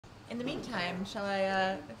in the meantime, shall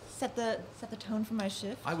I set the tone for my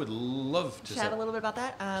shift? I would love to chat a little bit about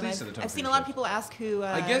that. Please set the tone I've for seen your a lot of shift. people ask who.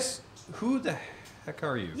 I guess, who the heck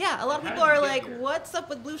are you? Yeah, a lot of people are like, "What's up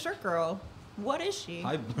with Blue Shirt Girl? What is she?"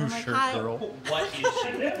 Hi, Blue I'm like, Shirt "Hi." Girl. What is she?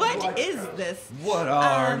 What is this? What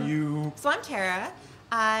are you? So I'm Tara.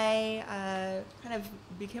 I kind of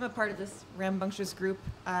became a part of this rambunctious group.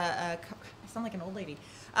 I sound like an old lady.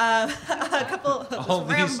 A couple of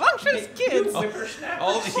rambunctious kids.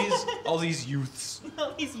 All these youths.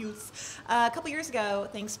 All these youths. A couple years ago,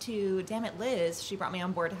 thanks to Damn It Liz, she brought me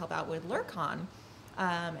on board to help out with LurkCon.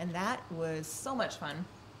 And that was so much fun.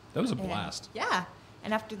 That was a blast. Yeah.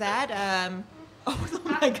 And after that, oh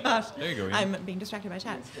my gosh. There you go, Ian. I'm being distracted by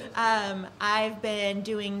chat. I've been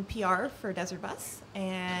doing PR for Desert Bus,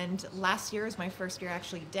 and last year was my first year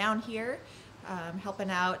actually down here, helping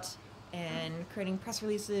out and creating press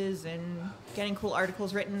releases and getting cool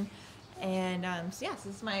articles written. And so yeah, so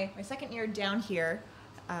this is my second year down here.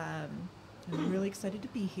 I'm really excited to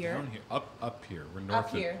be here. Down here, up here. We're north. Up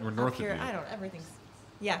here. We're north up here. of you. I don't. Everything's.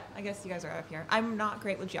 Yeah, I guess you guys are up here. I'm not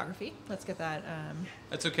great with geography. Let's get that.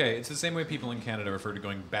 That's okay. It's the same way people in Canada refer to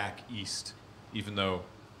going back east, even though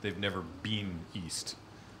they've never been east.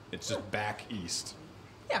 It's just back east.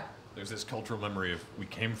 Yeah. There's this cultural memory of we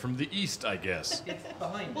came from the east, I guess. It's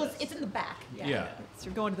behind Well, us. it's in the back. Yeah. So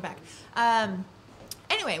you're going to the back.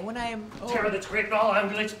 Anyway, when I'm. Tara, that's great and all. I'm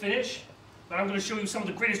going to let you finish, but I'm going to show you some of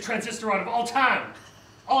the greatest transistor rod of all time.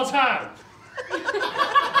 All time.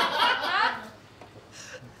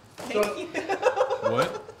 Thank you.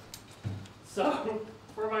 What? So,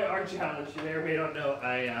 for my art challenge, you may or may not know,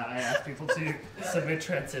 I asked people to submit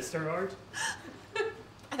transistor art.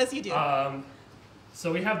 As you do.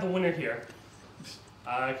 So we have the winner here.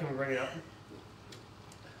 Can we bring it up?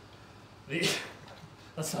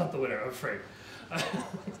 That's not the winner, I'm afraid.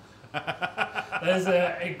 That is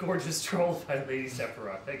a gorgeous troll by Lady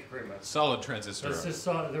Sephiroth. Thank you very much. Solid transistor. Let's just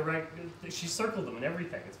saw the right. She circled them and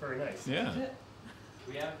everything. It's very nice. Yeah.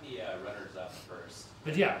 We have the runners up first.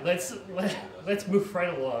 But yeah, let's move right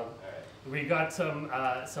along. All right. We got some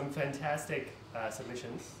fantastic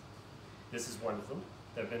submissions. This is one of them.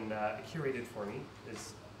 They've been curated for me.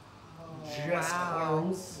 It's just wow.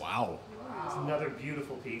 clones. Wow. It's another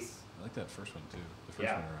beautiful piece. I like that first one too. The first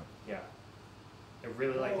Yeah. one up. Yeah. I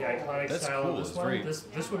really like the iconic That's style cool. of this It's one. very-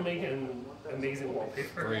 This would make an amazing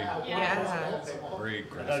wallpaper. Very, Yeah. very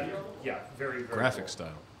graphic. Yeah, very, very Graphic cool.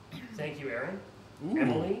 style. Thank you, Aaron. Ooh.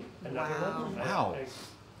 Emily, another Wow. one. Wow.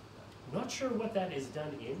 I'm not sure what that is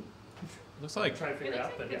done in. Looks I'm like trying to figure it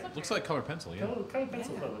out, but yeah. looks like color pencil. Yeah. Kind of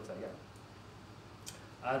pencil Yeah. though, looks like, yeah.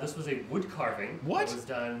 This was a wood carving. What? That was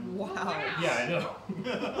done. Wow. Yeah, I know.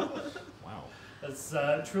 Wow.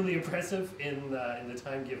 That's truly impressive in the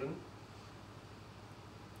time given.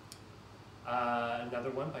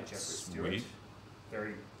 Another one by Jeffrey Stewart. Sweet.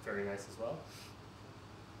 Very, very nice as well.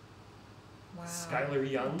 Wow. Skylar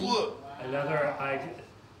Young. Blah. Another.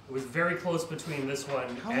 It was very close between this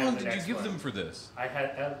one How and long the did you next give one. them for this? I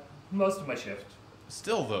had most of my shift.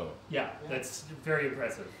 Still though. Yeah, that's very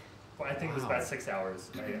impressive. Well, I think it was Wow. about 6 hours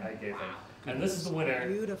I gave them. And this is the winner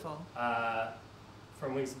Beautiful.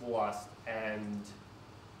 from Wings of the Lost. And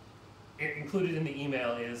included in the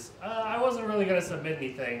email is, I wasn't really going to submit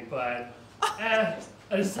anything, but I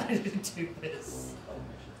decided to do this.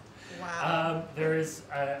 Wow. There is,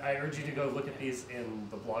 I urge you to go look at these in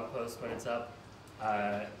the blog post when it's up.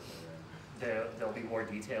 They'll be more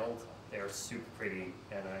detailed. They're super pretty,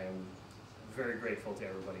 and I am very grateful to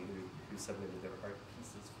everybody who submitted their art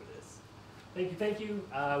pieces for this. Thank you.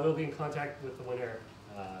 We'll be in contact with the winner.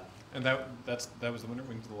 And that was the winner,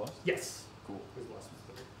 Wings of the Lost? Yes. Cool. Who's the last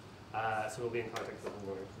winner? So we'll be in contact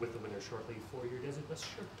with the winner shortly for your Desert Bus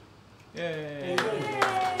shirt. Yay.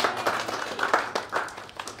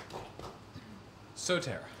 So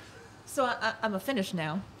Tara. So I'm a finish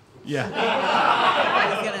now.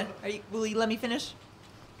 Yeah. Will you let me finish?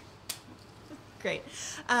 Great.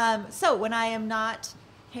 So when I am not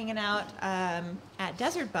hanging out at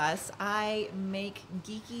Desert Bus, I make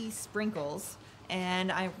geeky sprinkles,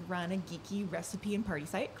 and I run a geeky recipe and party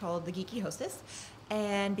site called The Geeky Hostess.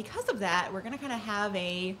 And because of that, we're going to kind of have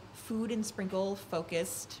a food and sprinkle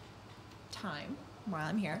focused time while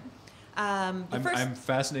I'm here. I'm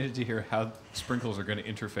fascinated to hear how sprinkles are going to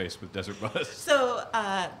interface with Desert Bus. So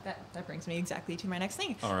that brings me exactly to my next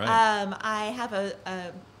thing. All right. I have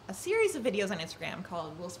a series of videos on Instagram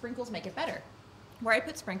called Will Sprinkles Make It Better? Where I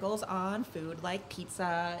put sprinkles on food like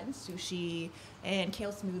pizza and sushi and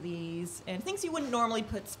kale smoothies and things you wouldn't normally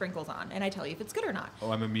put sprinkles on. And I tell you if it's good or not.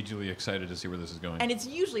 Oh, I'm immediately excited to see where this is going. And it's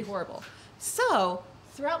usually horrible. So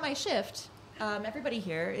throughout my shift, everybody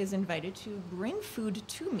here is invited to bring food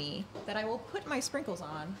to me that I will put my sprinkles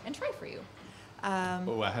on and try for you.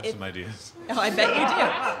 Oh, I have some ideas. Oh, I bet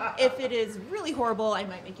you do. If it is really horrible, I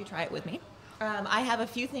might make you try it with me. I have a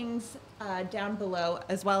few things down below,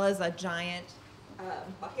 as well as a giant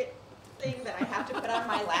bucket thing that I have to put on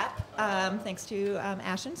my lap. Thanks to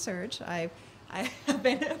Ash and Serge, I have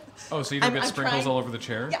been. Oh, so you don't get I'm sprinkles trying- all over the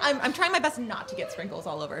chair? Yeah, I'm trying my best not to get sprinkles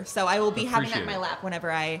all over. So I will be having that in my Appreciate it. lap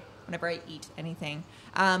whenever I eat anything.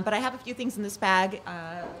 But I have a few things in this bag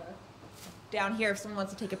down here. If someone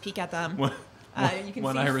wants to take a peek at them, When, you can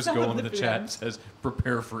when see Iris some Go of in the the food chat items. says,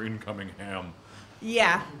 prepare for incoming ham.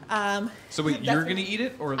 Yeah. So wait, That's you're what- going to eat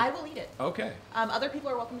it? Or I will eat it. Okay. Other people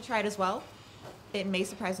are welcome to try it as well. It may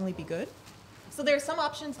surprisingly be good. So there's some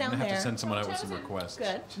options I'm down going to have there. to send someone out with some requests.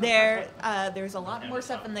 Good. There's a lot more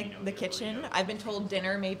stuff in the kitchen. I've been told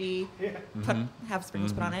dinner maybe have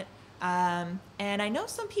sprinkles put on it. And I know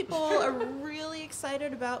some people are really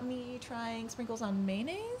excited about me trying sprinkles on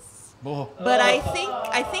mayonnaise. Oh. But I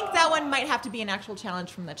think that one might have to be an actual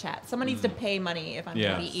challenge from the chat. Someone needs to pay money if I'm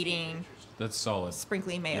Yeah. going to be eating That's solid.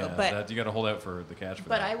 sprinkly mayo. Yeah, but you got to hold out for the cash for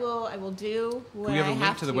but that. I will do what Do we have I a link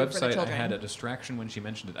have to the for website? I children. had a distraction when she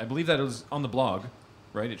mentioned it. I believe that it was on the blog,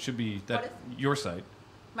 right? It should be that What your site.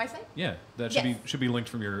 My site? Yeah, that Yes. should be linked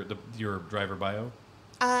from your driver bio.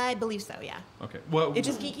 I believe so. Yeah. Okay. Well, It's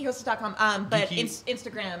just geekyhostess.com. But Geeky-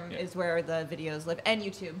 Instagram Yeah. is where the videos live, and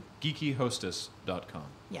YouTube. geekyhostess.com.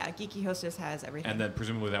 Yeah, Geeky Hostess has everything. And then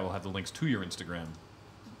presumably that will have the links to your Instagram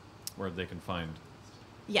where they can find.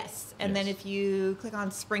 yes, and then Yes. if you click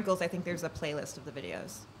on sprinkles, I think there's a playlist of the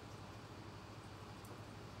videos.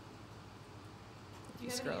 Do you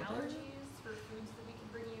have Scroll any down. allergies for foods that we can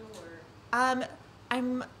bring you, or?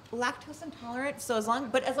 I'm lactose intolerant, so as long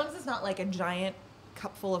as it's not like a giant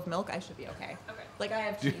cup full of milk, I should be okay. Okay. Like I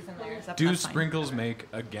have cheese in there. So Do that's fine. sprinkles make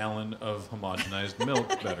a gallon of homogenized milk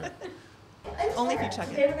better? Only if you check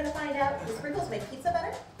Today it. we're going to find out, do sprinkles make pizza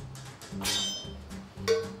better?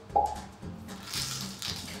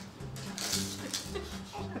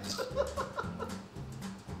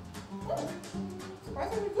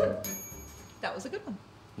 Surprisingly good. That was a good one.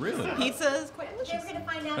 Really? Pizza is quite Today delicious. we're going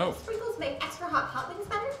to find out, Oh. do sprinkles make extra hot wings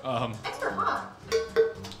better? Um, Extra hot.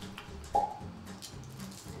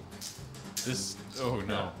 this. Oh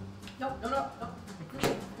no. No.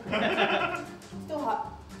 Still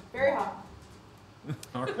hot. Very hot.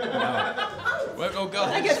 All right, wow. What? Oh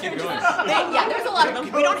god. Just keep going. There's a lot of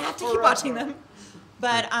them. We don't have to keep watching them.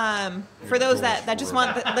 But for those that just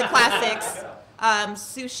want the classics,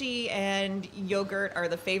 sushi and yogurt are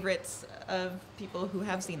the favorites of people who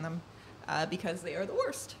have seen them because they are the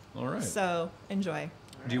worst. All right. So enjoy.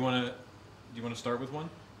 Do you want to start with one?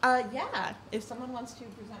 Yeah. If someone wants to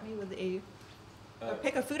present me with or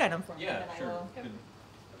pick a food item for me, then I will.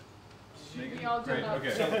 We all do Great. that.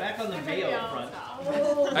 Okay. So back on the mayo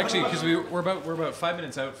front. Actually, because we're about 5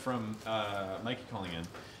 minutes out from Mikey calling in.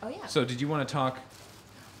 Oh yeah. So did you want to talk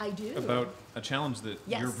I do. about a challenge that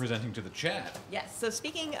Yes. you're presenting to the chat? Yes. So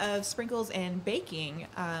speaking of sprinkles and baking,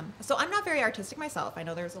 so I'm not very artistic myself. I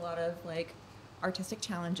know there's a lot of like artistic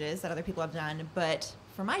challenges that other people have done, but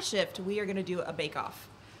for my shift, we are going to do a bake-off.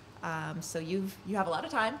 So you have a lot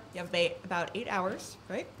of time. You have about 8 hours,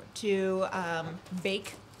 right, to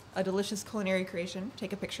bake a delicious culinary creation.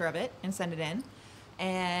 Take a picture of it and send it in.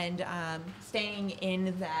 And staying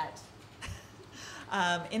in that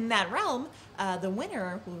realm, the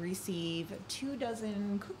winner will receive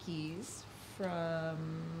 24 cookies from.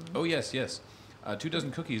 Oh yes. 24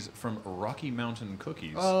 cookies from Rocky Mountain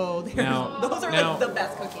Cookies. Oh, Now- those are now- like the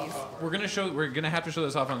best cookies. We're gonna have to show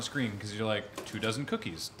this off on screen because you're like 24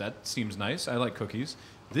 cookies. That seems nice. I like cookies.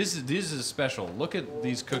 This is special. Look at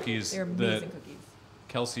these cookies They're that amazing cookies.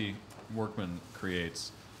 Kelsey Workman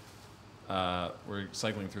creates. We're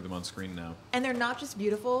cycling through them on screen now. And they're not just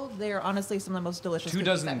beautiful; they're honestly some of the most delicious.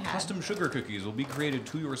 24 cookies I've had. custom sugar cookies will be created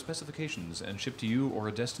to your specifications and shipped to you or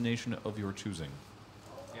a destination of your choosing.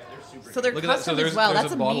 Yeah, they're super. So they're Look at that. So custom there's as well. there's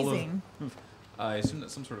That's a bottle amazing. of. I assume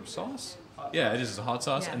that's some sort of sauce. Yeah, it is a hot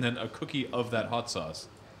sauce, Yeah. and then a cookie of that hot sauce.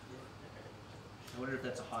 I wonder if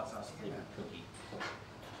that's a hot sauce flavored cookie.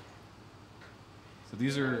 So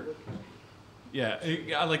these are, yeah,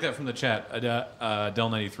 I like that from the chat.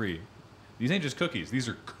 Del93. These ain't just cookies. These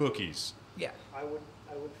are cookies. Yeah. I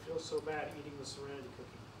would feel so bad eating the Serenity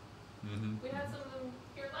cookie. Hmm. We had some of them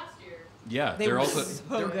here last year. Yeah, They they're were also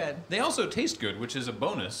so good. They also taste good, which is a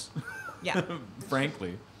bonus. Yeah.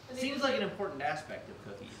 Frankly. And they Seems just- like an important aspect of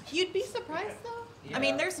cookies. You'd be surprised though. Yeah. I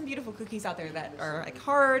mean, there's some beautiful cookies out there that are like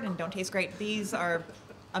hard and don't taste great. These are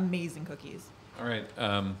amazing cookies. All right.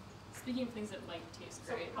 Speaking of things that might taste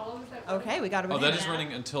So great. how long is that? Okay, we got a Oh, banana. that is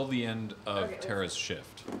running until the end of Okay, let's- Tara's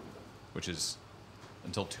shift, which is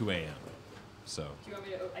until 2 a.m. So, Do you want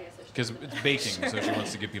me to? I guess I should. because do that. it's baking, so she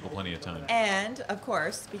wants to give people plenty of time. And, of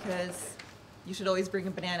course, because you should always bring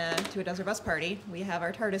a banana to a Desert Bus party, we have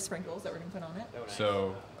our TARDIS sprinkles that we're going to put on it.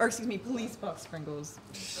 So, Or, excuse me, police box sprinkles.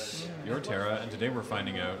 you're Tara, and today we're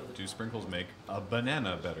finding out, do sprinkles make a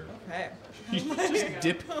banana better? Okay. Just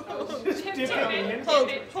dip. Hold.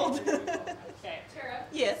 Okay. Tara?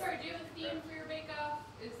 Yes. Sorry, do you have a theme for your bake-off?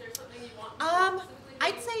 Is there something you want? specifically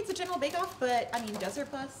I'd to say it's a general bake-off, but, I mean,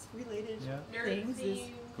 Desert Bus related Nerd things is...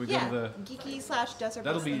 theme? We go Yeah, to the. geeky slash Desert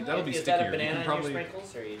That'll Bus. be thing. that'll be Is stickier. that a You banana can in probably. your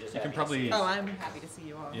sprinkles, or are you just you can happy to probably- see it? Oh, I'm happy to see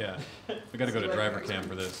you all. Yeah, we got to go to See what driver works. cam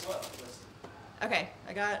for this. Okay,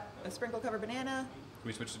 I got a sprinkle covered banana. Can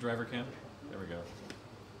we switch to driver cam? There we go.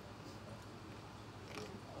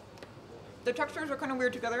 The textures are kind of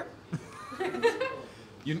weird together.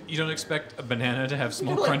 You don't expect a banana to have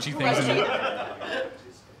small Like crunchy things in it?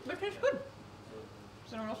 But it tastes good.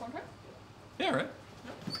 Does anyone else want to try? Yeah, right.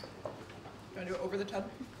 You want to do it over the tub?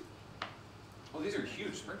 Oh, these are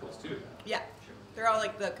huge sprinkles too. Yeah. They're all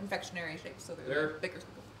like the confectionery shapes, so they're They're- bigger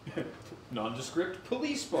sprinkles. Nondescript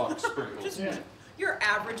police box sprinkles. Just your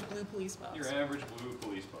average blue police box. Your average blue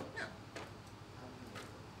police box.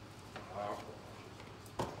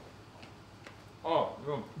 Oh,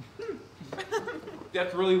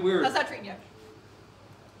 that's really weird. How's that treating you?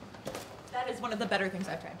 That is one of the better things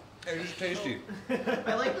I've tried. It's tasty.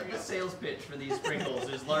 I like that the sales pitch for these sprinkles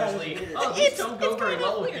is largely, oh, these It's- don't go it's very kind of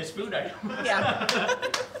well with weird. this food item. Yeah.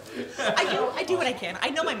 I do what I can. I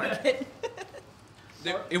know my market.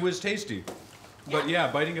 It was tasty. But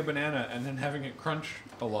yeah, biting a banana and then having it crunch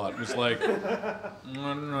a lot was like, I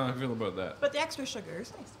don't know how I feel about that. But the extra sugar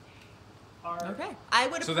is nice. Are, Okay. I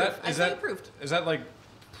would So approve. that is I that approved. is that like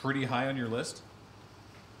pretty high on your list?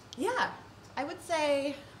 Yeah. I would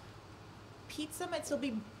say pizza might still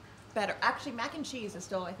be better. Actually, mac and cheese is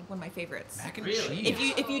still, I think, one of my favorites. Mac and Really?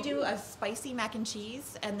 cheese. If you do a spicy mac and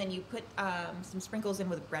cheese and then you put some sprinkles in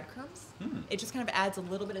with breadcrumbs, it just kind of adds a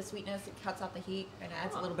little bit of sweetness. It cuts out the heat and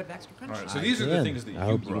adds a little bit of extra crunch. All right, so I these are the can. things that I you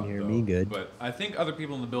hope you brought, can hear though, me good. But I think other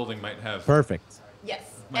people in the building might have Perfect. Yes.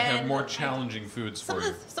 might have And more challenging foods Some for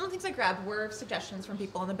of, you. the, some of the things I grabbed were suggestions from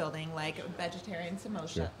people in the building, like vegetarian samosa.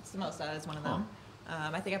 Sure. Samosa is one of them.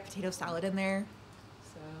 I think I have potato salad in there.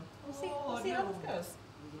 So we'll see. We'll see how this goes.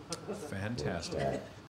 Fantastic.